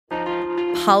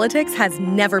Politics has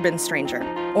never been stranger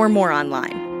or more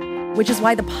online, which is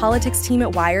why the politics team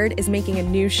at Wired is making a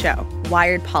new show,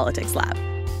 Wired Politics Lab.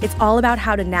 It's all about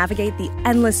how to navigate the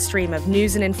endless stream of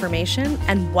news and information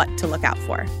and what to look out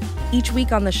for. Each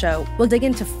week on the show, we'll dig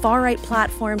into far-right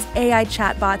platforms, AI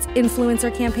chatbots,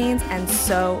 influencer campaigns, and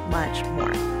so much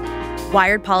more.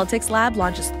 Wired Politics Lab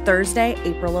launches Thursday,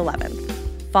 April 11th.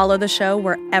 Follow the show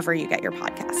wherever you get your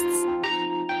podcasts.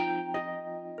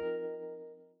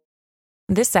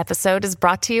 This episode is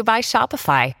brought to you by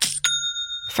Shopify.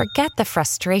 Forget the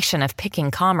frustration of picking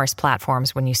commerce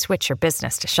platforms when you switch your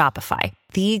business to Shopify,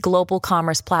 the global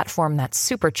commerce platform that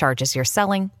supercharges your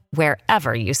selling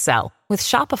wherever you sell. With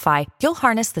Shopify, you'll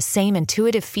harness the same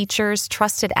intuitive features,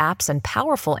 trusted apps, and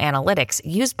powerful analytics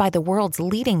used by the world's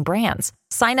leading brands.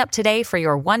 Sign up today for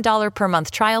your $1 per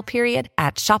month trial period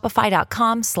at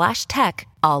shopify.com/tech,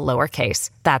 all lowercase.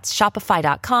 That's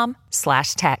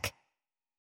shopify.com/tech.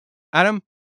 Adam?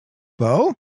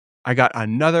 Bo? I got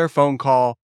another phone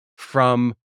call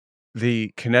from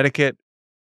the Connecticut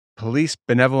Police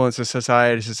Benevolence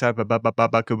Society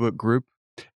group,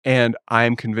 and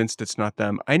I'm convinced it's not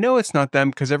them. I know it's not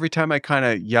them because every time I kind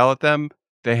of yell at them,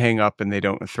 they hang up and they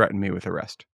don't threaten me with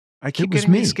arrest. I keep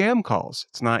getting these scam calls.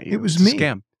 It's not you. It was it's me. A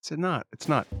scam. It's not. It's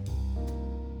not.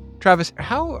 Travis,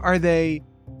 how are they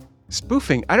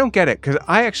spoofing? I don't get it because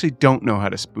I actually don't know how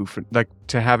to spoof it, like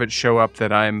to have it show up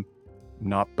that I'm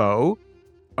not Bo,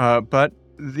 but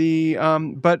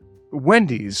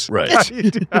Wendy's. Right.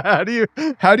 How do you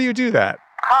do that?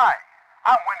 Hi,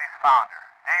 I'm Wendy's founder,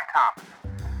 Dave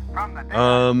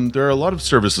Thomas. There are a lot of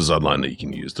services online that you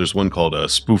can use. There's one called a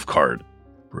spoof card,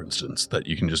 for instance, that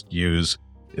you can just use.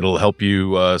 It'll help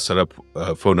you set up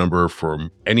a phone number from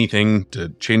anything to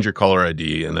change your caller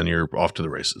ID, and then you're off to the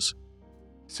races.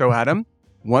 So, Adam,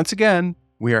 once again,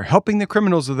 we are helping the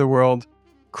criminals of the world.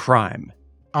 Crime.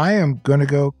 I am going to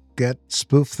go get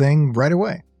Spoof Thing right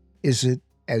away. Is it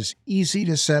as easy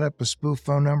to set up a spoof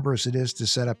phone number as it is to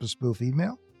set up a spoof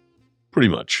email? Pretty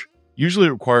much. Usually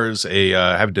it requires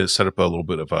having to set up a little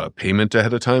bit of a payment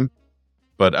ahead of time.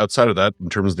 But outside of that, in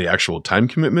terms of the actual time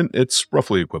commitment, it's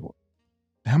roughly equivalent.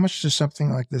 How much does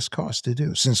something like this cost to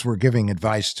do, since we're giving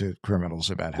advice to criminals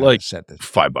about how to set this?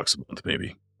 $5 a month,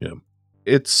 maybe. Yeah.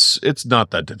 It's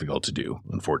not that difficult to do,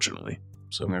 unfortunately.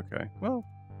 So Okay. Well,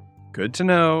 good to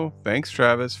know. Thanks,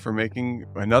 Travis, for making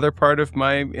another part of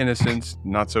my innocence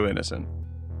not so innocent.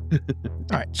 All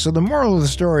right. So the moral of the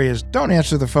story is don't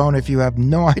answer the phone if you have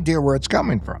no idea where it's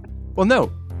coming from. Well, no.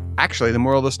 Actually, the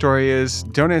moral of the story is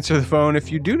don't answer the phone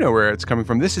if you do know where it's coming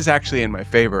from. This is actually in my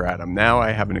favor, Adam. Now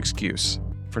I have an excuse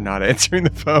for not answering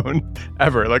the phone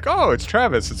ever. Like, oh, it's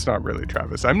Travis. It's not really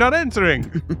Travis. I'm not answering.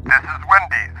 This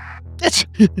is Wendy's.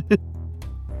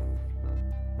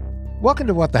 Welcome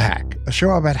to What the Hack, a show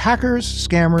about hackers,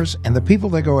 scammers, and the people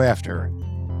they go after.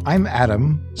 I'm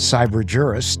Adam, cyber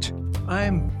jurist.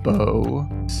 I'm Bo,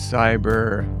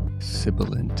 cyber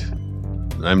sibilant.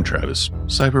 I'm Travis,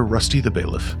 cyber Rusty the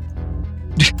bailiff.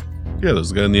 Yeah, there's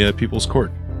the guy in the People's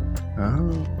Court.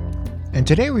 Oh. And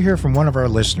today we hear from one of our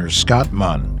listeners, Scott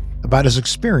Munn, about his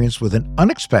experience with an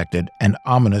unexpected and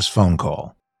ominous phone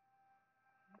call.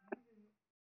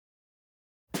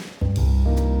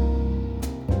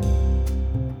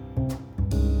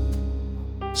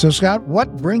 So, Scott,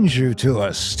 what brings you to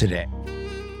us today?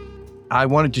 I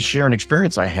wanted to share an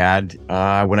experience I had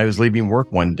when I was leaving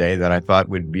work one day that I thought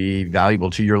would be valuable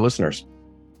to your listeners.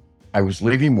 I was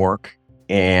leaving work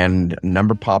and a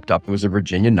number popped up. It was a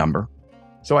Virginia number.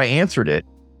 So I answered it.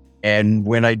 And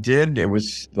when I did, it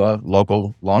was the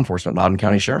local law enforcement, Loudoun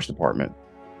County Sheriff's Department.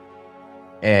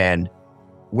 And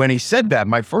when he said that,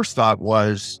 my first thought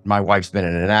was my wife's been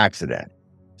in an accident.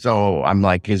 So I'm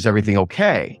like, is everything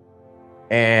okay?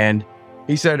 And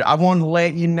he said, I want to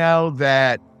let you know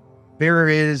that there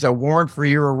is a warrant for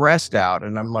your arrest out.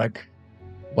 And I'm like,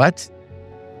 what?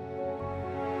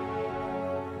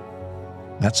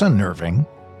 That's unnerving.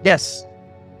 Yes.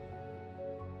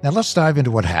 Now let's dive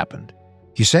into what happened.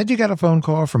 You said you got a phone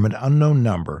call from an unknown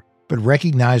number, but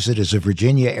recognized it as a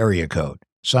Virginia area code.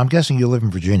 So I'm guessing you live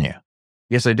in Virginia.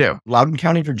 Yes, I do. Loudoun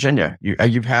County, Virginia.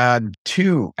 You've had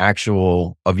two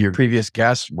actual of your previous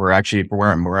guests were actually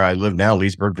where I live now,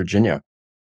 Leesburg, Virginia.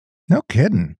 No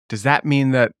kidding. Does that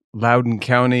mean that Loudoun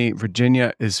County,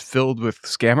 Virginia is filled with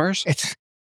scammers?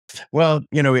 Well,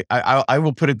 you know, I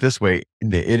will put it this way.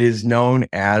 It is known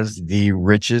as the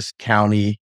richest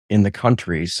county in the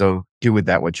country. So do with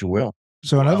that what you will.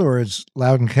 So in other words,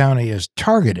 Loudoun County is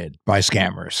targeted by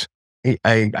scammers.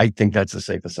 I think that's a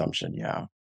safe assumption. Yeah.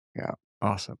 Yeah.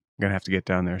 Awesome. I'm going to have to get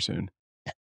down there soon.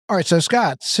 All right, so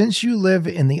Scott, since you live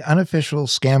in the unofficial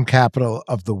scam capital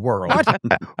of the world,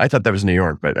 I thought that was New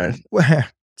York, but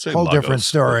Say whole Lagos, different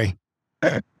story.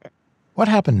 What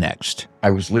happened next? I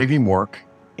was leaving work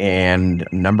and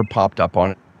a number popped up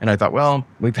on it. And I thought, well,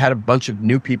 we've had a bunch of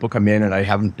new people come in and I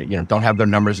haven't, don't have their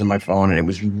numbers in my phone. And it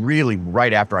was really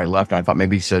right after I left. And I thought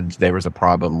maybe he said there was a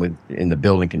problem in the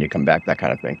building. Can you come back? That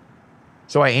kind of thing.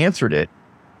 So I answered it,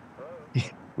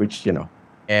 which,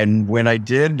 and when I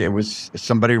did, it was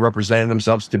somebody representing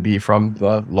themselves to be from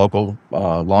the local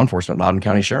law enforcement, Loudoun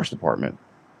County Sheriff's Department.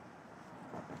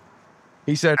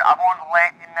 He said, I want to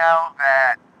let you know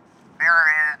that there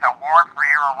is a warrant for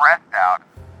your arrest out.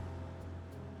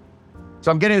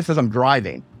 so I'm getting this as I'm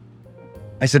driving.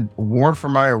 I said, warrant for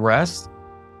my arrest?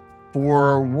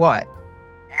 For what?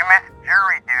 You missed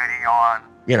jury duty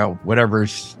on...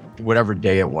 Whatever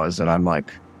day it was. And I'm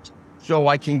like, so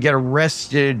I can get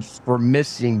arrested for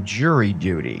missing jury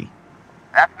duty.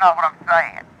 That's not what I'm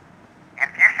saying. If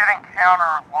you should encounter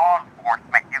law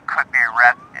enforcement, you could be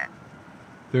arrested.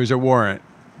 There's a warrant.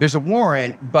 There's a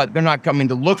warrant, but they're not coming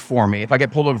to look for me. If I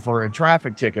get pulled over for a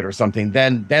traffic ticket or something,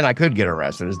 then I could get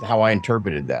arrested, is how I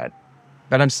interpreted that.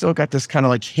 But I'm still got this kind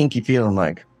of like hinky feeling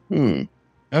like,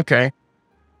 okay.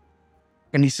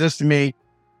 And he says to me,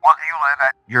 Well, do you live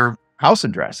at... your house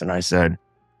address? And I said,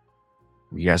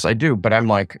 yes, I do. But I'm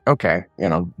like, okay,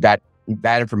 that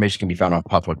information can be found on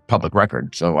public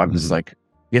record. So I was like,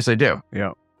 yes, I do.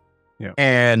 Yeah.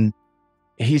 And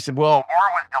he said, well, The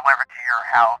warrant was delivered to your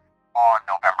house on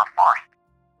November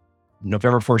 1st.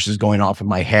 November 1st is going off in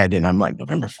my head. And I'm like,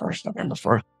 November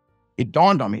 1st. It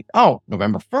dawned on me, oh,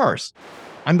 November 1st.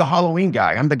 I'm the Halloween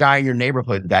guy. I'm the guy in your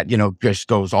neighborhood that, just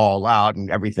goes all out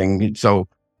and everything. So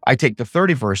I take the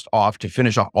 31st off to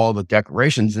finish off all the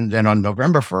decorations. And then on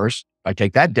November 1st, I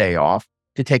take that day off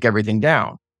to take everything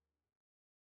down.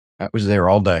 I was there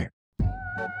all day.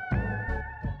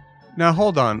 Now,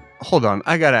 hold on.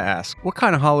 I got to ask, what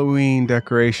kind of Halloween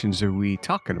decorations are we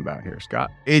talking about here,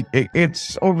 Scott?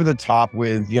 It's over the top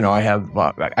with, I have,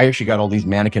 I actually got all these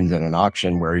mannequins at an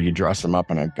auction where you dress them up,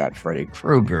 and I've got Freddy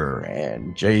Krueger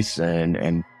and Jason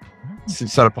and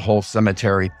set up a whole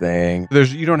cemetery thing.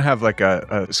 You don't have like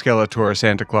a Skeletor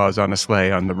Santa Claus on a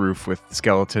sleigh on the roof with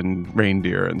skeleton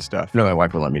reindeer and stuff. No, my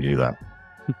wife would let me do that.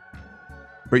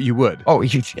 But you would. Oh,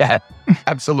 yeah,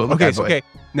 absolutely. Okay.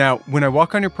 Now, when I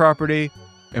walk on your property,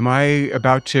 am I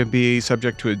about to be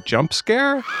subject to a jump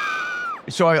scare?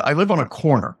 So I live on a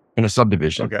corner in a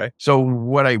subdivision. Okay. So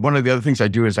one of the other things I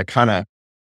do is I kind of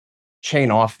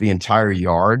chain off the entire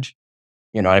yard.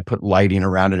 I put lighting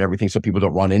around it and everything so people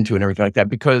don't run into it and everything like that,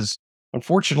 because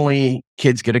unfortunately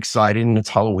kids get excited and it's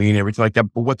Halloween and everything like that.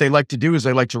 But what they like to do is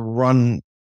they like to run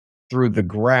through the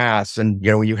grass, and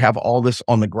when you have all this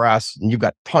on the grass and you've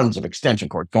got tons of extension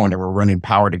cords going there, we're running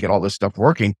power to get all this stuff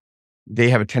working, they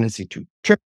have a tendency to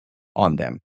trip on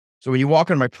them. So when you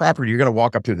walk on my property, you're going to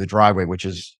walk up through the driveway,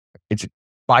 it's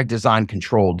by design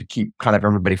controlled to keep kind of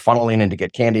everybody funneling in to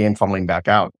get candy and funneling back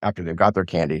out after they've got their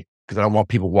candy, because I don't want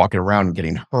people walking around and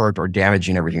getting hurt or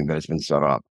damaging everything that has been set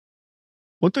up.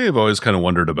 One thing I've always kind of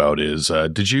wondered about is,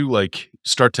 did you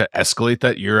start to escalate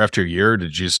that year after year? Or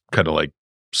did you just kind of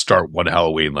start one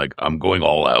Halloween I'm going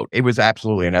all out? It was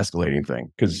absolutely an escalating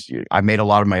thing, because I made a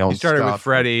lot of my own stuff. You started with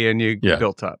Freddy and you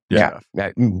built up. Yeah.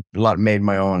 Made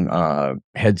my own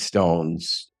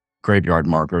headstones, graveyard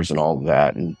markers and all of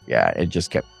that. And it just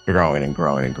kept growing and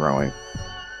growing and growing.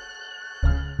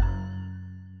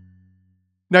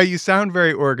 Now, you sound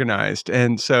very organized.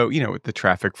 And so, with the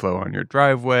traffic flow on your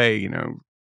driveway,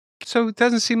 so it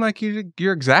doesn't seem like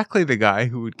you're exactly the guy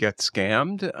who would get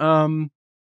scammed.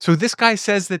 So this guy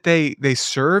says that they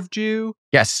served you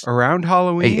Yes. around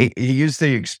Halloween? He used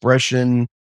the expression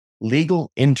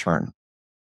legal intern.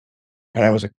 And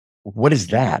I was like, what is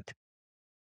that?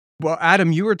 Well,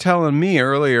 Adam, you were telling me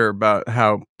earlier about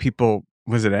how people,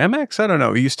 was it Amex? I don't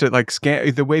know. Used to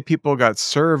scam. The way people got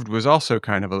served was also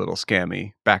kind of a little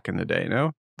scammy back in the day,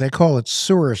 no? They call it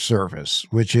sewer service,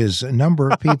 which is a number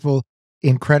of people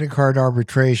in credit card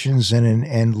arbitrations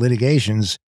and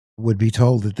litigations would be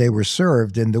told that they were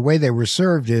served. And the way they were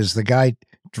served is the guy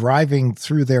driving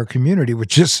through their community would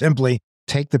just simply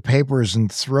take the papers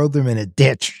and throw them in a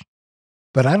ditch.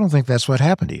 But I don't think that's what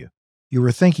happened to you. You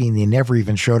were thinking he never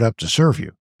even showed up to serve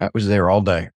you. I was there all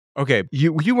day. Okay,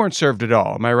 you weren't served at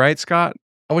all. Am I right, Scott?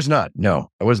 I was not. No,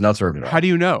 I was not served at all. How do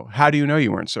you know? How do you know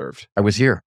you weren't served? I was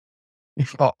here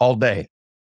all day.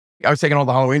 I was taking all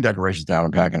the Halloween decorations down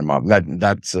and packing them up.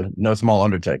 That's no small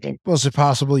undertaking. Well, is it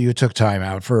possible you took time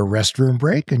out for a restroom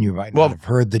break and you might not have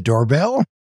heard the doorbell?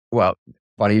 Well,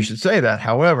 funny you should say that.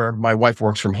 However, my wife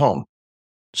works from home.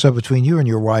 So between you and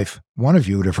your wife, one of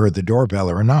you would have heard the doorbell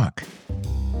or a knock.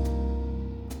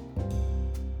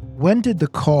 When did the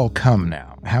call come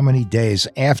now? How many days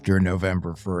after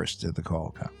November 1st did the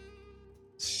call come?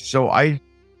 So I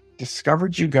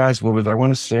discovered you guys, what was, I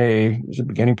want to say, it was the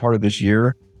beginning part of this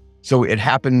year. So it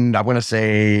happened, I want to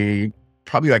say,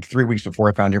 probably like 3 weeks before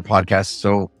I found your podcast.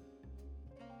 So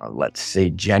let's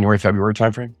say January, February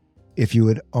timeframe. If you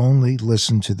had only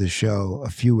listened to the show a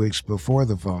few weeks before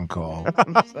the phone call.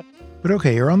 But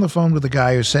okay, you're on the phone with a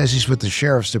guy who says he's with the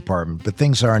sheriff's department, but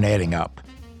things aren't adding up.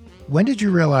 When did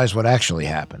you realize what actually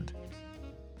happened?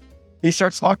 He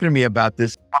starts talking to me about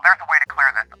this. Well, there's a way to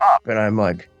clear this up. And I'm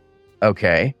like,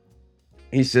 okay.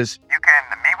 He says, You can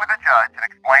meet with the judge and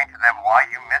explain to them why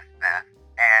you missed this,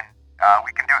 and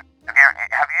we can do it.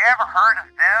 Have you ever heard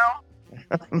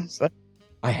of Zoom?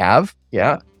 I have,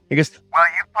 yeah. He goes, Well,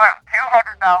 you put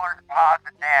 $200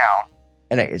 deposit down.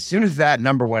 and as soon as that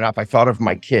number went up, I thought of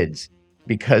my kids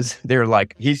because they're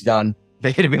like, he's done.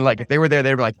 They had been like, if they were there,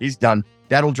 they were like, he's done.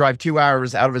 Dad'll drive 2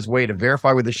 hours out of his way to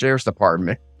verify with the sheriff's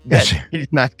department that he's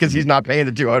not, because he's not paying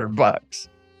the $200.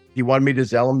 He wanted me to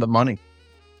sell him the money.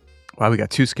 Wow, we got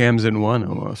two scams in one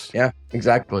almost. Yeah,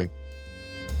 exactly.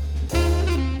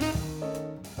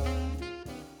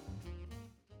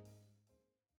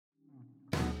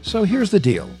 So here's the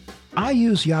deal. I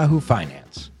use Yahoo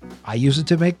Finance. I use it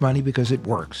to make money because it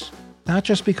works. Not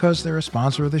just because they're a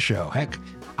sponsor of the show. Heck,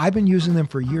 I've been using them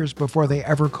for years before they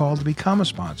ever called to become a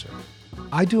sponsor.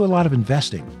 I do a lot of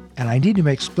investing, and I need to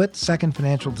make split-second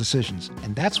financial decisions,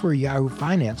 and that's where Yahoo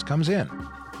Finance comes in.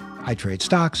 I trade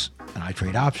stocks, and I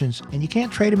trade options, and you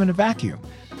can't trade them in a vacuum.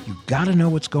 You've got to know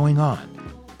what's going on.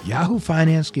 Yahoo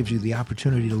Finance gives you the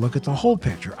opportunity to look at the whole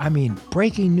picture. I mean,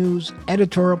 breaking news,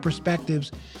 editorial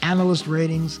perspectives, analyst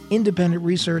ratings, independent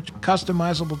research,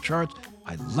 customizable charts.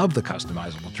 I love the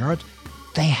customizable charts.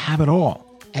 They have it all.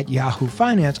 At Yahoo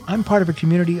Finance, I'm part of a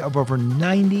community of over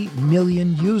 90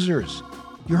 million users.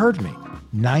 You heard me.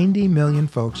 90 million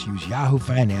folks use Yahoo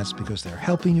Finance because they're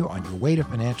helping you on your way to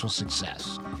financial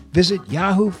success. Visit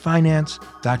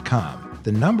yahoofinance.com,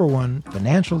 the #1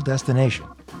 financial destination.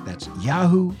 That's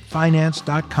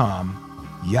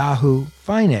yahoofinance.com,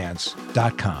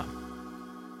 yahoofinance.com.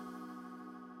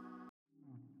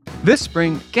 This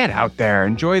spring, get out there,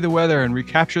 enjoy the weather, and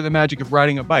recapture the magic of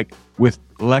riding a bike with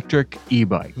electric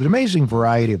e-bike. With an amazing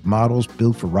variety of models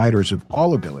built for riders of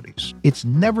all abilities, it's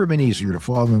never been easier to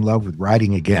fall in love with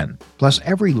riding again. Plus,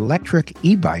 every electric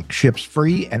e-bike ships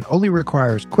free and only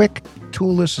requires quick,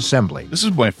 toolless assembly. This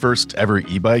is my first ever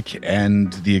e-bike,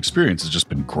 and the experience has just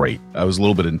been great. I was a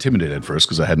little bit intimidated at first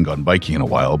because I hadn't gone biking in a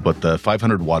while, but the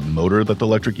 500-watt motor that the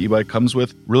electric e-bike comes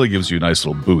with really gives you a nice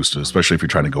little boost, especially if you're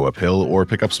trying to go uphill or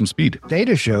pick up some speed.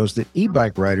 Data shows that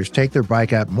e-bike riders take their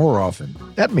bike out more often.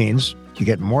 That means you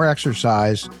get more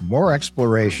exercise, more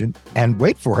exploration, and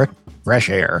wait for it, fresh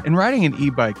air. And riding an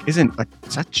e-bike isn't like,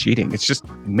 it's not cheating. It's just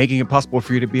making it possible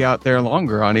for you to be out there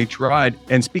longer on each ride.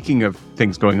 And speaking of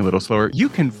things going a little slower, you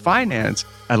can finance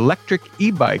electric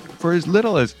e-bike for as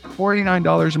little as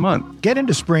 $49 a month. Get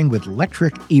into spring with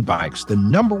electric e-bikes, the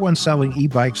 #1 selling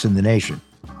e-bikes in the nation.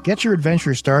 Get your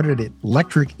adventure started at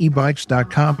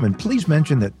electricebikes.com, and please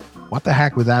mention that What the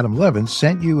Heck with Adam Levin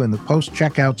sent you in the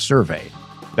post-checkout survey.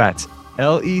 That's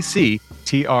LECTRIC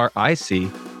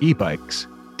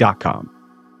ebikes.com.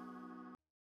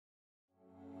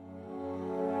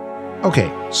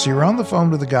 Okay, so you're on the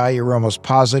phone with a guy you're almost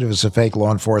positive is a fake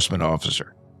law enforcement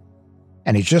officer.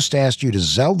 And he just asked you to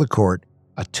Zelle the court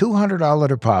a $200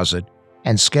 deposit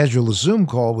and schedule a Zoom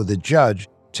call with a judge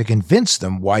to convince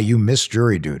them why you missed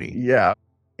jury duty. Yeah.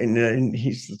 And then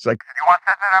he's like, Do you want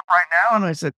to set that up right now? and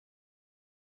I said,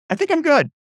 I think I'm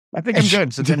good. So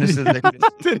then this is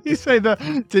Did he say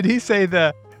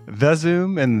the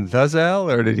Zoom and the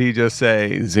Zelle, or did he just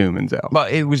say Zoom and Zelle? Well,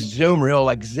 it was Zoom real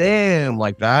like Zoom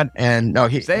like that. And no,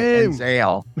 and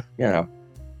Zale,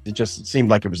 it just seemed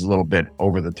like it was a little bit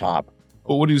over the top.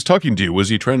 Well, when he was talking to you, was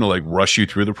he trying to like rush you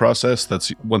through the process? That's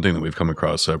one thing that we've come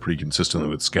across pretty consistently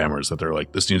with scammers, that they're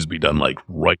like, this needs to be done like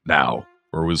right now.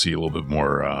 Or was he a little bit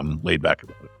more laid back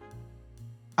about it?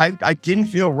 I didn't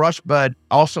feel rushed, but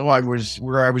also I was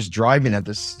driving at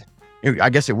this.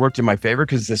 I guess it worked in my favor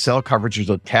because the cell coverage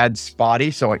was a tad spotty,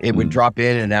 so it would drop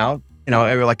in and out. They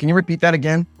were like, "Can you repeat that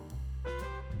again?"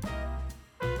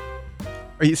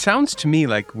 It sounds to me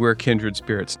like we're kindred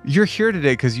spirits. You're here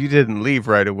today because you didn't leave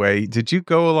right away. Did you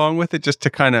go along with it just to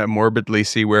kind of morbidly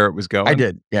see where it was going? I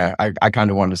did. Yeah, I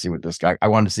kind of wanted to see what this guy. I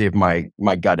wanted to see if my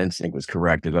gut instinct was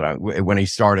correct. That when he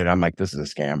started, I'm like, "This is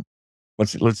a scam."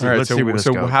 Let's see where this goes.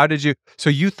 So how did you? So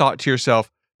you thought to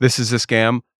yourself, "This is a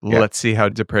scam. Yeah. Let's see how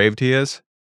depraved he is."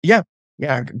 Yeah.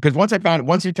 Yeah, because once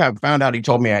he found out, he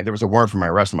told me there was a warrant for my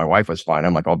arrest and my wife was fine.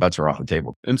 I'm like, all bets are off the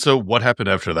table. And so what happened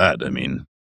after that? I mean,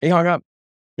 He hung up.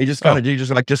 He just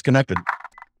disconnected.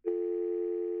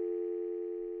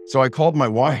 So I called my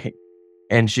wife,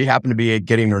 and she happened to be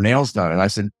getting her nails done. And I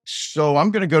said, so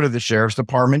I'm going to go to the sheriff's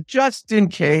department just in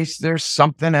case there's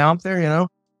something out there,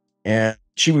 And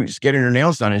she was getting her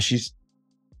nails done, and she's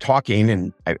talking,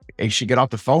 and she got off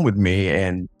the phone with me,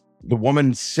 and the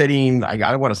woman sitting, I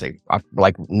don't want to say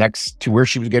like next to where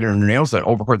she was getting her nails done,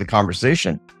 overheard the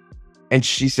conversation. And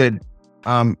she said,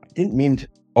 I didn't mean to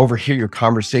overhear your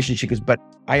conversation. She goes, but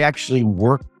I actually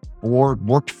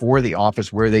worked for the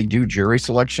office where they do jury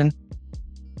selection.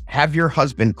 Have your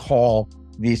husband call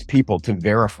these people to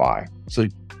verify. So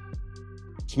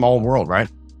small world, right?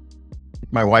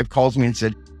 My wife calls me and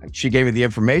said, she gave me the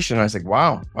information. And I was like,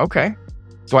 wow, okay.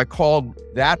 So I called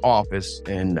that office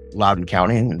in Loudoun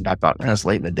County, and I thought, it's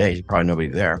late in the day. There's probably nobody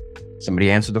there. Somebody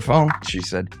answered the phone. She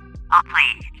said, oh,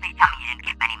 please tell me you didn't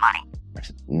give him any money. I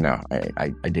said, no,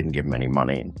 I didn't give him any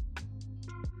money.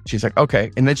 She's like, okay.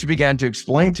 And then she began to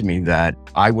explain to me that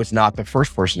I was not the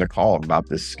first person to call about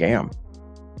this scam.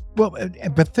 Well,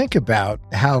 but think about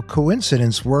how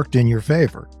coincidence worked in your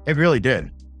favor. It really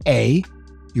did. A,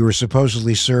 you were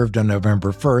supposedly served on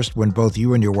November 1st when both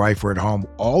you and your wife were at home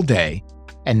all day,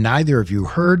 and neither of you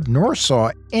heard nor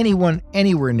saw anyone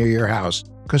anywhere near your house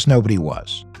because nobody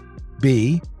was.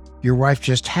 B, your wife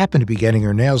just happened to be getting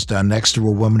her nails done next to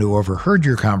a woman who overheard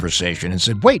your conversation and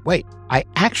said, wait, I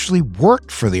actually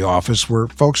worked for the office where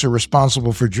folks are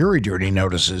responsible for jury duty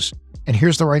notices, and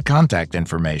here's the right contact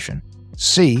information.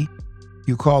 C,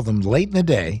 you called them late in the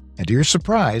day, and to your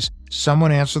surprise,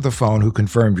 someone answered the phone who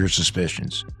confirmed your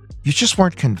suspicions. You just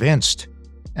weren't convinced,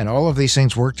 and all of these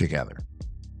things work together.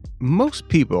 Most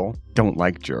people don't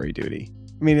like jury duty.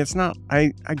 I mean, it's not,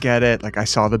 I get it. Like, I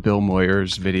saw the Bill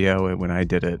Moyers video when I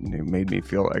did it, and it made me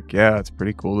feel like, yeah, it's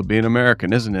pretty cool to be an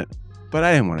American, isn't it? But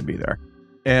I didn't want to be there.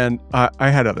 And I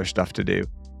had other stuff to do.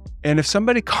 And if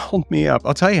somebody called me up,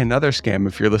 I'll tell you another scam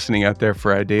if you're listening out there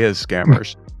for ideas,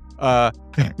 scammers.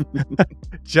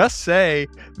 Just say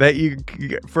that you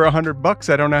for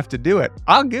 $100, I don't have to do it.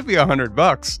 I'll give you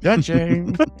 $100.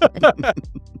 Gotcha.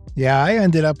 Yeah, I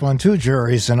ended up on 2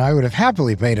 juries, and I would have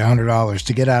happily paid $100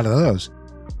 to get out of those.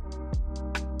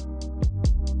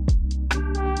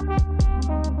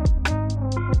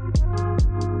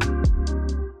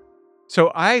 So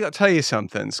I'll tell you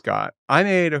something, Scott. I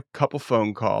made a couple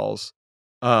phone calls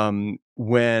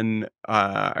when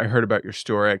I heard about your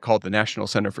story. I called the National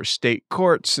Center for State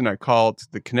Courts, and I called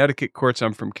the Connecticut courts.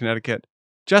 I'm from Connecticut,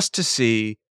 just to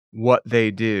see what they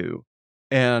do.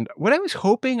 And what I was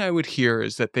hoping I would hear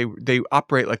is that they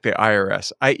operate like the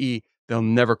IRS, i.e., they'll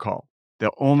never call.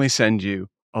 They'll only send you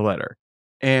a letter.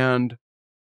 And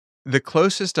the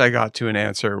closest I got to an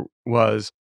answer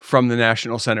was from the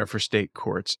National Center for State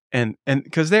Courts. And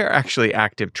because they're actually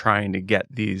active trying to get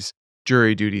these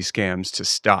jury duty scams to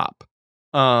stop,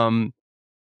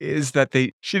 is that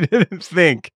she didn't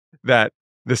think that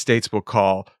the states will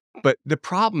call. But the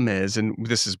problem is, and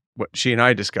this is what she and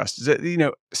I discussed, is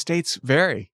that, states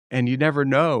vary and you never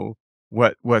know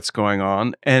what's going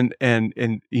on. And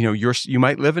you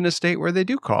might live in a state where they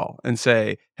do call and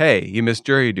say, hey, you missed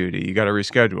jury duty, you got to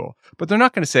reschedule. But they're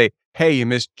not going to say, hey, you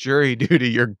missed jury duty,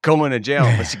 you're going to jail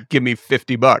unless you give me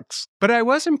 $50. But I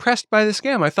was impressed by the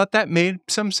scam. I thought that made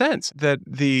some sense, that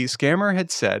the scammer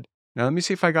had said, now let me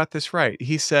see if I got this right.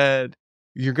 He said,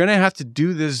 you're going to have to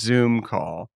do this Zoom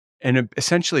call and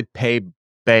essentially pay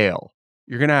bail.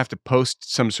 You're going to have to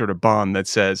post some sort of bond that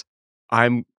says,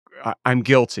 I'm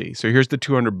guilty. So here's the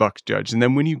 $200, judge. And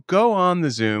then when you go on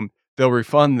the Zoom, they'll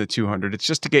refund the $200. It's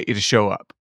just to get you to show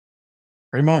up.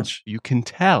 Pretty much. You can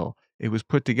tell it was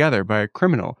put together by a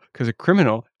criminal, because a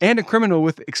criminal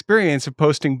with experience of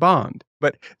posting bond.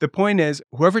 But the point is,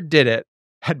 whoever did it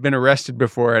had been arrested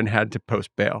before and had to post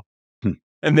bail.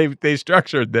 And they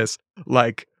structured this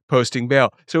like posting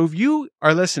bail. So if you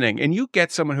are listening and you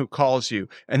get someone who calls you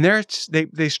and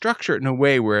they structure it in a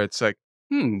way where it's like,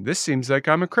 this seems like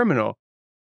I'm a criminal.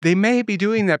 They may be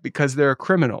doing that because they're a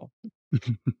criminal.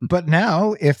 But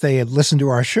now, if they had listened to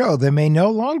our show, they may no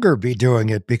longer be doing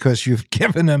it because you've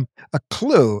given them a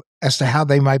clue as to how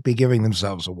they might be giving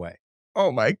themselves away.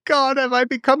 Oh my God, have I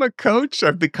become a coach?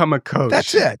 I've become a coach.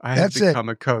 That's it. I've become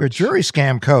a coach. You're a jury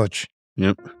scam coach.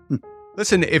 Yep.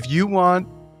 Listen, if you want,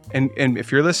 and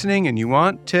if you're listening and you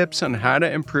want tips on how to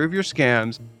improve your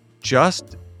scams,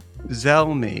 just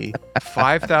Zelle me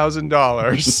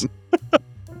 $5,000.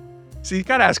 So you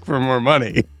got to ask for more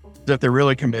money. If they're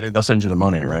really committed, they'll send you the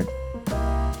money, right?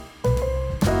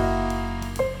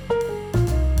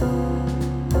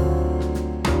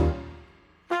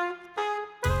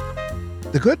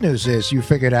 good news is you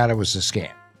figured out it was a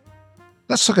scam.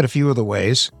 Let's look at a few of the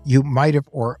ways you might have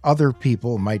or other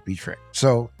people might be tricked.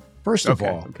 So, first of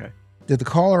all, did the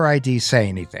caller ID say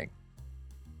anything?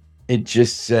 It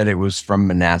just said it was from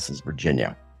Manassas,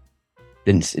 Virginia.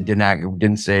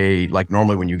 Didn't say, like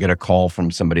normally when you get a call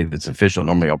from somebody that's official,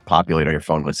 normally it'll populate on your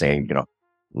phone with saying,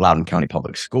 Loudoun County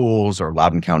Public Schools or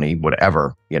Loudoun County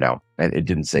whatever, It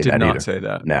didn't say that either. Did not say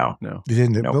that. No. It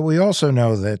didn't. Nope. But we also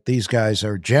know that these guys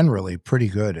are generally pretty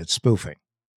good at spoofing.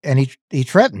 And he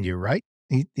threatened you, right?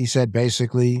 He said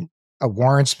basically a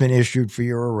warrant's been issued for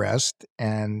your arrest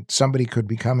and somebody could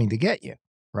be coming to get you,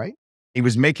 right? He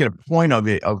was making a point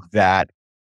of that.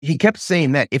 He kept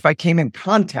saying that if I came in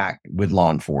contact with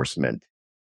law enforcement,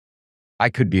 I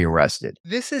could be arrested.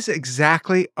 This is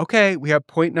exactly, we have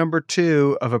point number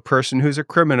 2 of a person who's a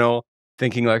criminal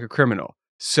thinking like a criminal.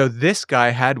 So this guy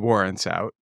had warrants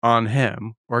out on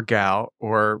him or gal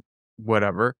or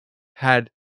whatever, had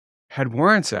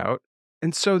warrants out.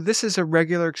 And so this is a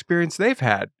regular experience they've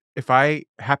had. If I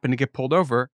happen to get pulled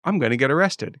over, I'm going to get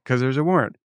arrested because there's a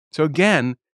warrant. So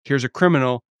again, here's a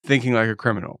criminal thinking like a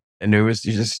criminal. And it was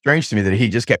just strange to me that he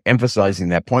just kept emphasizing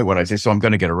that point when I say, so I'm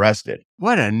going to get arrested.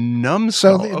 What a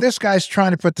numbskull. So this guy's trying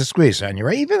to put the squeeze on you,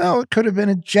 right? Even though it could have been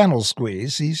a gentle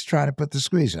squeeze, he's trying to put the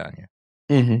squeeze on you.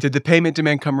 Mm-hmm. Did the payment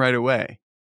demand come right away?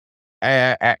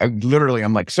 I literally,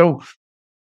 I'm like, so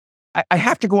I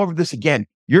have to go over this again.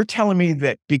 You're telling me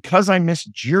that because I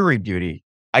missed jury duty,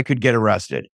 I could get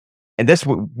arrested. And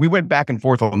we went back and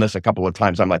forth on this a couple of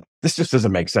times. I'm like, this just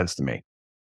doesn't make sense to me.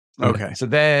 Okay. So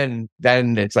then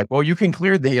it's like, well, you can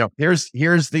clear here's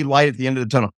the light at the end of the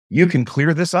tunnel. You can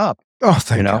clear this up. Oh,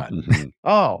 thank God.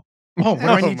 Oh, what do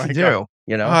I need to do?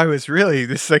 I was really,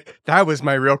 that was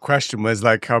my real question was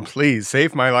like, please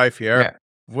save my life here. Yeah.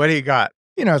 What do you got?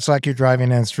 It's like you're driving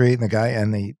down the street and the guy,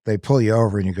 and they pull you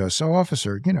over and you go, so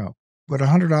officer, would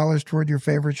 $100 toward your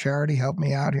favorite charity help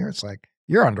me out here? It's like,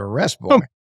 you're under arrest, boy.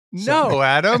 No,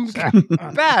 Adam.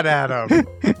 Bad Adam.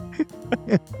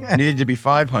 It needed to be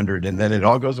 500 and then it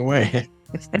all goes away.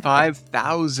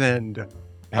 5,000.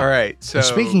 All right. So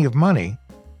speaking of money,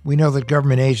 we know that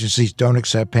government agencies don't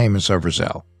accept payments over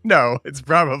Zelle. No, it's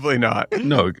probably not.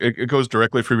 No, it goes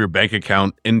directly from your bank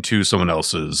account into someone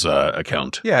else's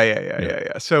account.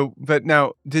 Yeah. So, but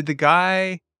now, did the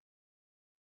guy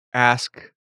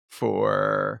ask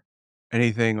for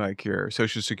anything like your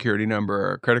social security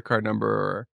number or credit card number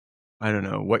or, I don't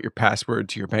know, what your password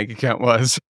to your bank account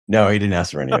was? No, he didn't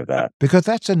ask for any of that. Because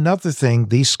that's another thing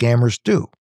these scammers do.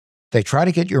 They try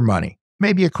to get your money,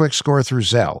 maybe a quick score through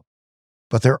Zelle,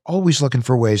 but they're always looking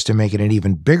for ways to make it an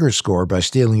even bigger score by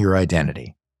stealing your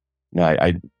identity. No,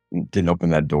 I didn't open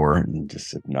that door and just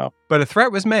said no. But a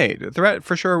threat was made. A threat,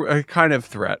 for sure, a kind of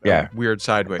threat. Yeah. A weird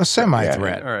sideways. A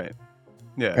semi-threat. Yeah. All right.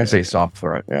 Yeah. I'd say soft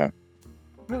threat, yeah.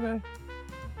 Okay.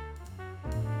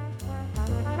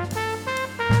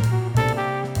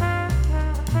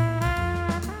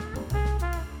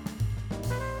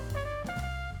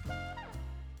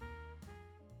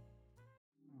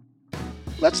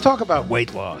 Let's talk about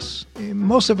weight loss.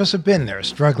 Most of us have been there,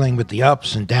 struggling with the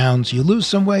ups and downs. You lose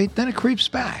some weight, then it creeps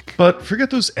back. But forget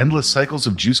those endless cycles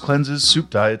of juice cleanses, soup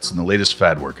diets, and the latest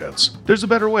fad workouts. There's a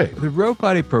better way. The Row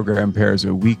Body program pairs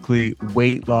a weekly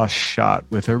weight loss shot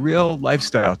with a real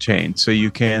lifestyle change so you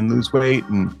can lose weight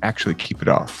and actually keep it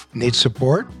off. Need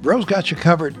support? Row's got you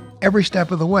covered every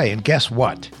step of the way, and guess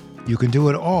what? You can do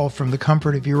it all from the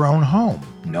comfort of your own home.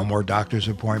 No more doctor's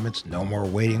appointments, no more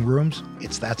waiting rooms.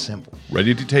 It's that simple.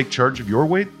 Ready to take charge of your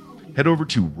weight? Head over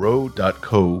to row.co/Adam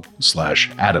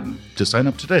to sign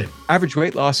up today. Average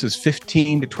weight loss is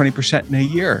 15 to 20% in a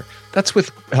year. That's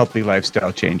with healthy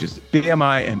lifestyle changes.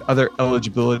 BMI and other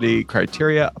eligibility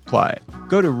criteria apply.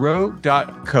 Go to row.co/Adam.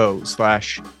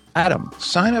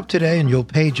 Sign up today and you'll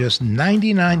pay just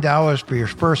 $99 for your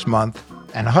first month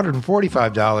and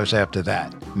 $145 after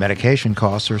that. Medication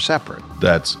costs are separate.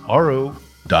 That's ro.co/ADAM.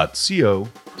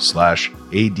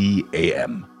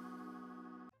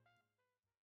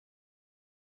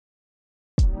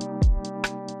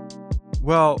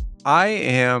 Well, I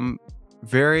am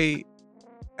very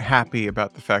happy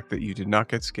about the fact that you did not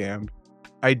get scammed.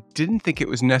 I didn't think it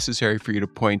was necessary for you to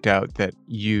point out that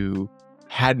you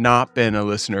had not been a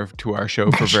listener to our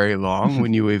show for very long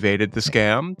when you evaded the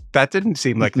scam. That didn't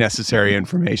seem like necessary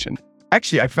information.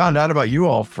 Actually, I found out about you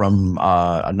all from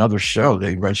another show.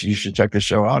 They mentioned you should check this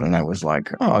show out. And I was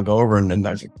like, oh, I'll go over. And then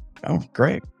I was like, oh,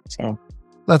 great. So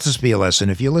let this be a lesson.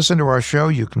 If you listen to our show,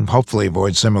 you can hopefully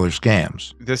avoid similar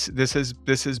scams.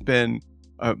 This has been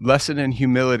a lesson in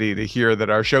humility to hear that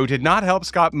our show did not help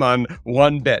Scott Munn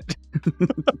one bit.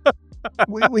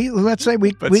 we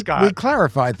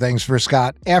clarified things for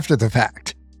Scott after the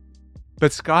fact.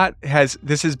 But Scott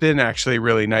this has been actually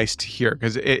really nice to hear,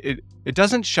 because it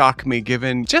doesn't shock me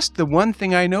given just the one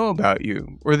thing I know about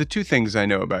you, or the two things I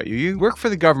know about you. You work for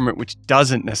the government, which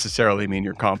doesn't necessarily mean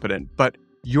you're competent, but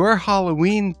your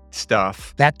Halloween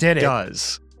stuff That did it.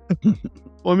 does.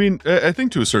 Well, I mean, I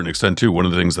think to a certain extent, too, one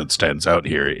of the things that stands out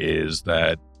here is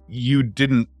that you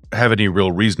didn't have any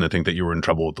real reason to think that you were in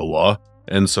trouble with the law,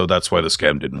 and so that's why the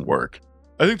scam didn't work.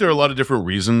 I think there are a lot of different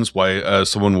reasons why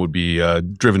someone would be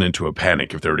driven into a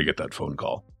panic if they were to get that phone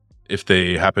call. If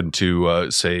they happen to,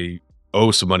 say,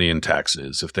 owe some money in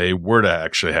taxes, if they were to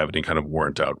actually have any kind of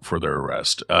warrant out for their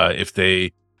arrest, if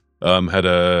they had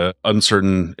a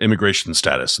uncertain immigration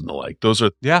status and the like. Those are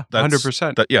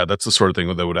 100%. That's the sort of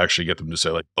thing that would actually get them to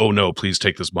say, like, "Oh no, please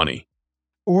take this money."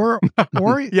 Or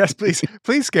Yes, please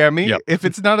scam me. Yep. If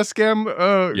it's not a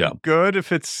scam, good.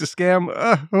 If it's a scam,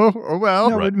 well.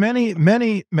 No, but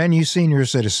many senior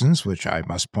citizens, which I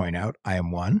must point out, I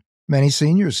am one. Many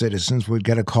senior citizens would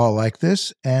get a call like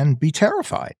this and be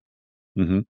terrified.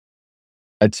 Mm-hmm.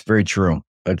 That's very true.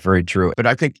 That's very true. But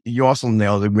I think you also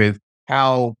nailed it with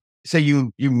how, say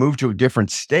you move to a different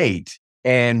state,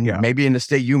 and maybe in the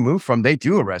state you move from, they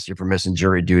do arrest you for missing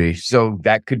jury duty. So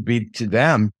that could be to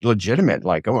them legitimate.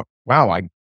 Like, oh, wow, I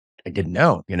didn't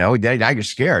know, now you're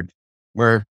scared,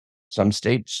 where some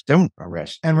states don't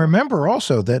arrest. And remember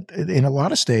also that in a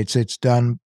lot of states, it's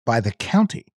done by the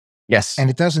county. Yes. And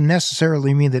it doesn't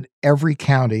necessarily mean that every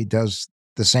county does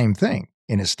the same thing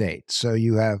in a state. So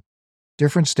you have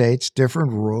different states,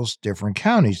 different rules, different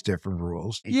counties, different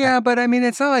rules. Yeah, but I mean,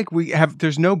 it's not like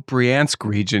there's no Bryansk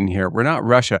region here. We're not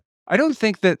Russia. I don't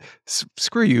think that,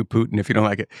 screw you, Putin, if you don't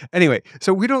like it. Anyway,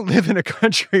 so we don't live in a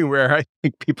country where I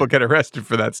think people get arrested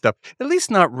for that stuff, at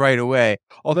least not right away.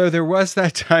 Although there was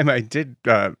that time I did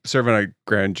serve on a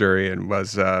grand jury and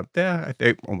was, I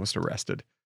think, almost arrested.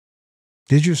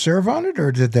 Did you serve on it,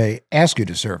 or did they ask you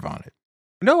to serve on it?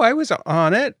 No, I was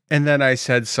on it, and then I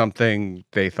said something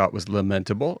they thought was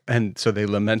lamentable, and so they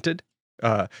lamented,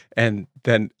 and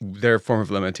then their form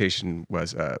of lamentation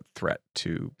was a threat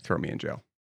to throw me in jail.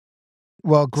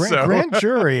 Well, grand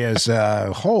jury is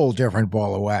a whole different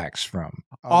ball of wax from...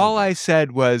 All I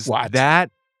said was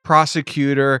that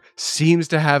prosecutor seems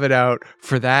to have it out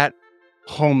for that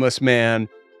homeless man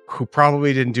who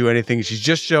probably didn't do anything. She's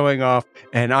just showing off,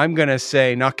 and I'm going to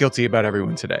say not guilty about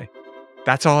everyone today.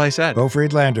 That's all I said. Bo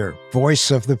Friedlander, voice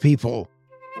of the people.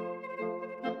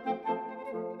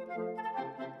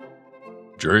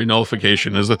 Jury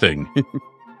nullification is a thing.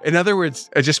 In other words,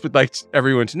 I just would like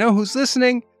everyone to know who's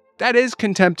listening, that is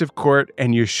contempt of court,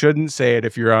 and you shouldn't say it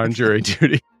if you're on jury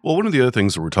duty. Well, one of the other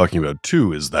things that we're talking about,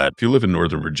 too, is that if you live in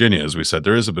Northern Virginia, as we said,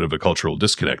 there is a bit of a cultural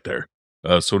disconnect there.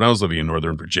 So when I was living in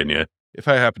Northern Virginia, if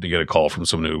I happened to get a call from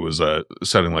someone who was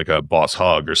sounding like a boss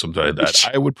hog or something like that,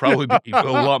 I would probably be a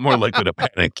lot more likely to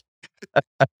panic.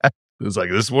 It's like,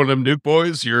 this is one of them Duke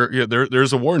boys.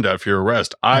 There's a warrant out for your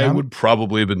arrest. I would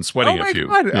probably have been sweating a few.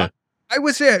 God. I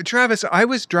was Travis. I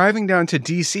was driving down to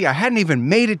D.C. I hadn't even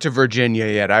made it to Virginia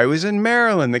yet. I was in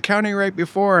Maryland, the county right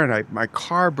before, and my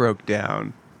car broke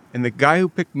down. And the guy who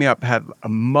picked me up had a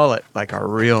mullet, like a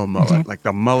real mullet, like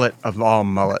the mullet of all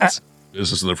mullets.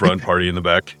 Business in the front, party in the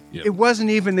back. Yep. It wasn't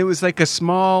even. It was like a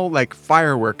small, like,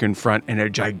 firework in front and a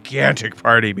gigantic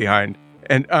party behind.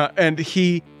 And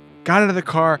he got out of the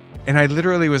car, and I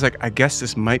literally was like, I guess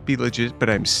this might be legit, but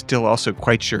I'm still also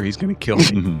quite sure he's going to kill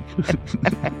me.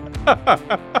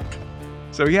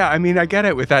 So yeah, I mean, I get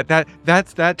it with that.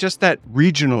 That's just that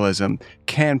regionalism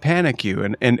can panic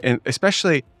you, and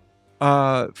especially,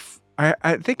 I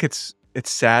think it's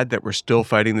sad that we're still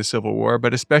fighting the Civil War,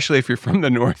 but especially if you're from the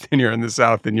North and you're in the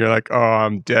South and you're like, oh,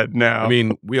 I'm dead now. I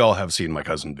mean, we all have seen My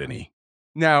Cousin Vinny.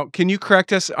 Now, can you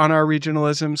correct us on our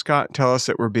regionalism, Scott? Tell us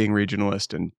that we're being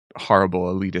regionalist and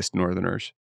horrible elitist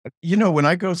Northerners. When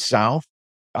I go south,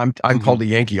 I'm called a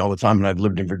Yankee all the time, and I've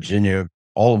lived in Virginia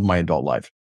all of my adult life.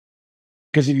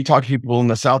 Because if you talk to people in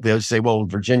the South, they'll say, well,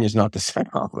 Virginia's not the South.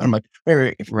 And I'm like,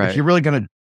 wait, if you're really going to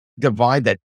divide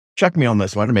that, check me on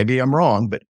this one. Maybe I'm wrong,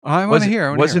 but I want to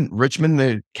hear. Wasn't Richmond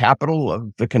the capital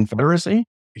of the Confederacy?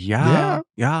 Yeah.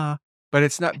 But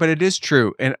it's not. But it is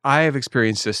true, and I have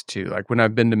experienced this too. Like when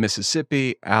I've been to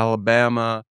Mississippi,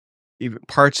 Alabama, even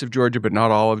parts of Georgia, but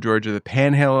not all of Georgia, the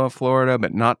Panhandle of Florida,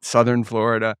 but not Southern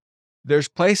Florida. There's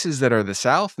places that are the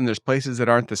South, and there's places that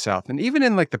aren't the South. And even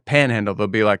in like the Panhandle, they'll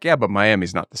be like, "Yeah, but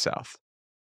Miami's not the South."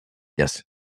 Yes,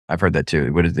 I've heard that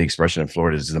too. What is the expression in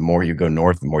Florida? Is the more you go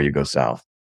north, the more you go south.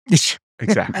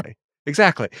 Exactly.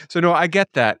 Exactly. So no, I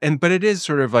get that. But it is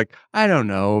sort of like, I don't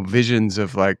know, visions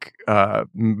of like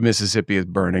Mississippi is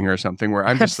burning or something where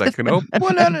I'm just like, no,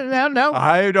 Well, no.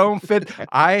 I don't fit.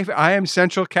 I am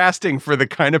central casting for the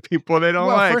kind of people they don't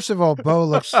Well, like. first of all, Bo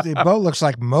looks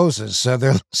like Moses. So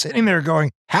they're sitting there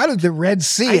going, how did the Red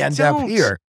Sea end up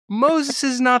here? Moses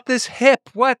is not this hip.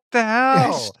 What the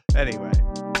hell? Anyway.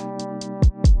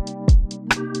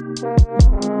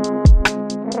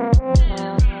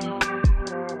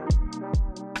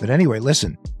 But anyway,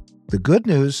 listen, the good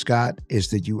news, Scott, is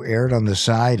that you erred on the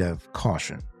side of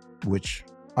caution, which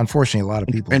unfortunately a lot of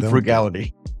people and don't.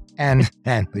 frugality. And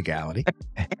legality.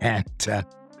 And,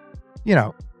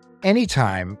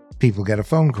 anytime people get a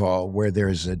phone call where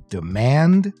there's a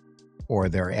demand or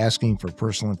they're asking for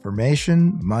personal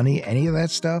information, money, any of that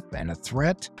stuff, and a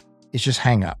threat, it's just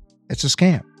hang up. It's a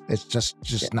scam. It's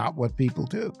just not what people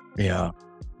do. Yeah.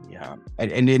 Yeah.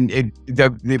 And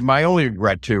my only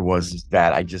regret too was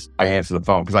that I answer the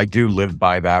phone because I do live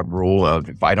by that rule of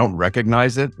if I don't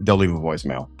recognize it, they'll leave a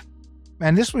voicemail.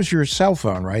 And this was your cell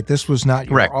phone, right? This was not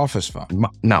your Correct. office phone.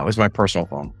 No, it's my personal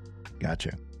phone.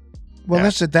 Gotcha. Well,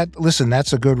 listen,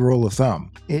 that's a good rule of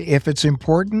thumb. If it's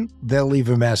important, they'll leave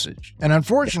a message. And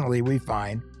unfortunately, we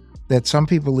find that some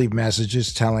people leave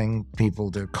messages telling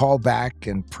people to call back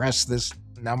and press this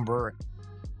number.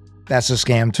 That's a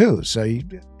scam too. So you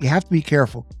have to be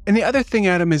careful. And the other thing,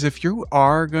 Adam, is if you're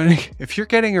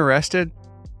getting arrested,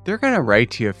 they're going to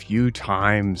write to you a few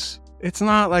times. It's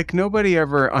not like nobody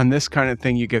ever on this kind of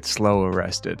thing, you get slow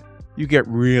arrested. You get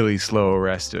really slow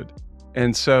arrested.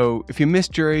 And so if you miss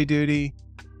jury duty,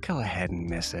 go ahead and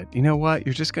miss it. You know what?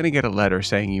 You're just going to get a letter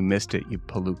saying you missed it, you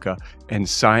palooka,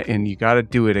 and you got to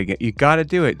do it again. You got to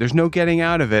do it. There's no getting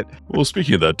out of it. Well,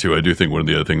 speaking of that too, I do think one of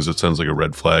the other things that sounds like a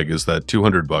red flag is that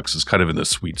 $200 is kind of in the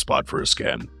sweet spot for a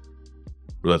scam.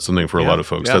 That's something for a lot of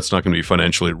folks. Yeah. That's not going to be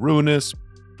financially ruinous,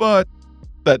 but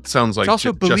that sounds like it's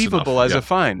also believable as a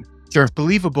fine. Sure. It's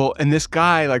believable. And this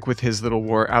guy, like with his little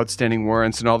outstanding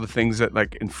warrants and all the things that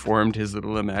like informed his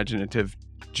little imaginative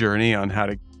journey on how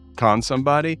to con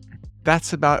somebody,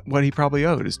 that's about what he probably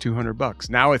owed is $200.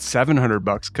 Now it's $700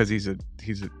 because he's a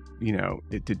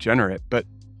degenerate. But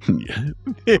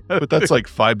yeah. But that's like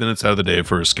 5 minutes out of the day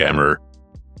for a scammer.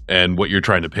 And what you're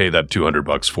trying to pay that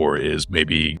 $200 for is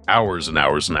maybe hours and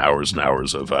hours and hours and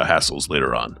hours of hassles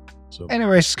later on. So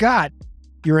Anyway, Scott,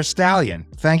 you're a stallion.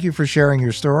 Thank you for sharing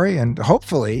your story. And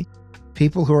hopefully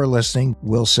people who are listening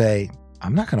will say,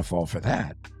 I'm not going to fall for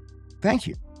that. Thank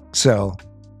you. So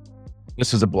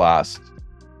This was a blast.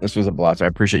 I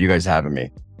appreciate you guys having me.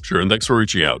 sure, and thanks for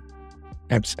reaching out.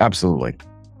 Absolutely.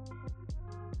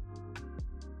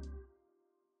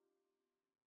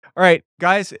 all right,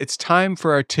 guys, it's time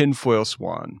for our tinfoil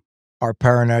swan. our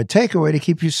paranoid takeaway to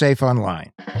keep you safe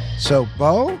online. So,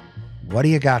 Bo, what do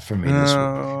you got for me this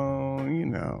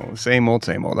week? Same old,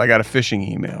 same old. I got a phishing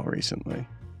email recently.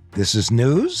 This is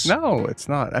news? No, it's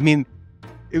not. I mean,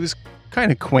 it was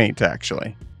kind of quaint,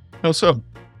 actually. How so?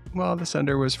 Well, the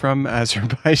sender was from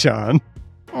Azerbaijan,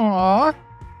 Aw.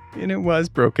 and it was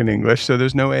broken English, so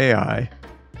there's no AI.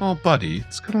 Oh, buddy,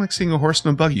 it's kind of like seeing a horse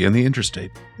and a buggy on the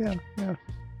interstate. Yeah.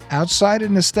 Outside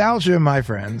of nostalgia, my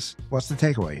friends, what's the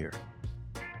takeaway here?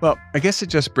 Well, I guess it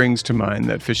just brings to mind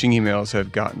that phishing emails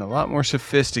have gotten a lot more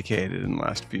sophisticated in the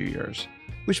last few years.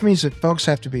 Which means that folks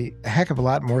have to be a heck of a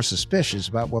lot more suspicious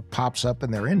about what pops up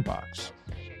in their inbox.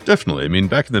 Definitely. I mean,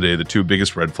 back in the day, the two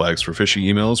biggest red flags for phishing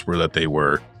emails were that they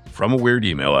were from a weird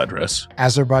email address.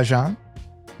 Azerbaijan?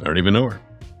 I don't even know her.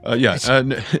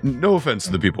 No offense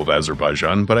to the people of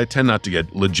Azerbaijan, but I tend not to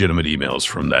get legitimate emails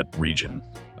from that region.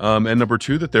 And number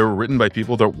two, that they were written by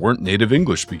people that weren't native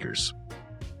English speakers.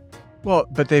 Well,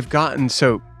 but they've gotten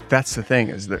so. That's the thing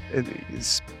is that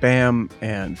spam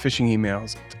and phishing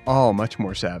emails, it's all much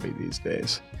more savvy these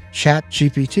days.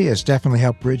 ChatGPT has definitely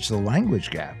helped bridge the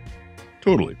language gap.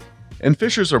 Totally. And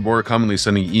phishers are more commonly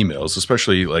sending emails,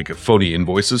 especially like phony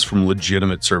invoices from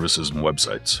legitimate services and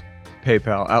websites.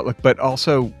 PayPal, Outlook, but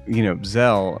also,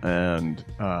 Zelle and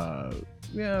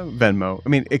Venmo. I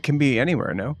mean, it can be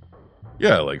anywhere, no?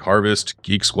 Yeah, like Harvest,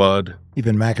 Geek Squad.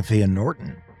 Even McAfee and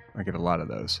Norton. I get a lot of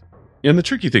those. And the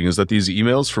tricky thing is that these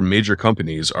emails from major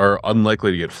companies are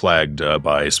unlikely to get flagged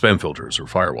by spam filters or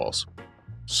firewalls.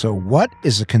 So what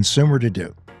is a consumer to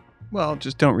do? Well,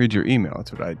 just don't read your email.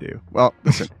 That's what I do. Well,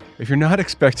 listen, if you're not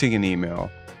expecting an email,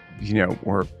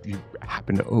 or you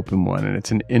happen to open one and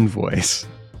it's an invoice,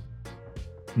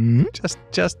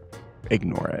 just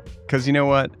ignore it. Because you know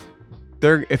what?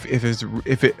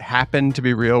 If it happened to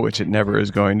be real, which it never is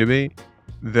going to be,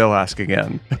 they'll ask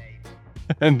again.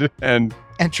 and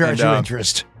charge you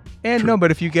interest. And no, but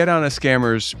if you get on a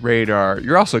scammer's radar,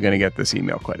 you're also going to get this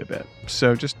email quite a bit.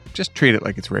 So just treat it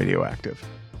like it's radioactive.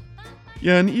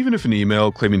 Yeah, and even if an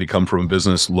email claiming to come from a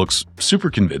business looks super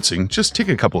convincing, just take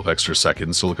a couple of extra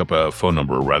seconds to look up a phone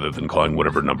number rather than calling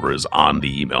whatever number is on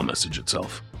the email message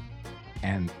itself.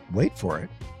 And wait for it.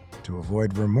 To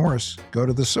avoid remorse, go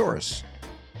to the source.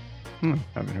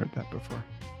 Haven't heard that before.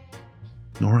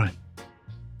 All right.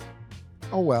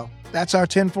 Oh well, that's our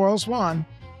tinfoil swan.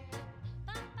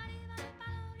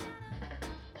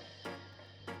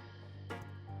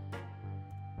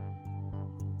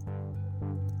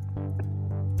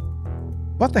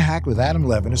 What the Hack with Adam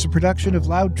Levin is a production of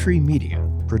Loud Tree Media,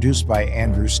 produced by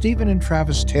Andrew Stephen and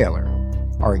Travis Taylor.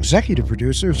 Our executive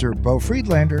producers are Beau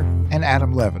Friedlander and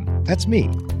Adam Levin. That's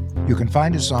me. You can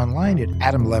find us online at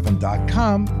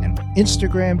adamlevin.com and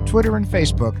Instagram, Twitter, and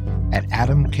Facebook at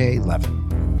Adam K. Levin.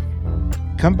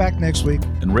 Come back next week.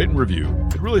 And rate and review.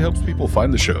 It really helps people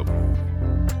find the show.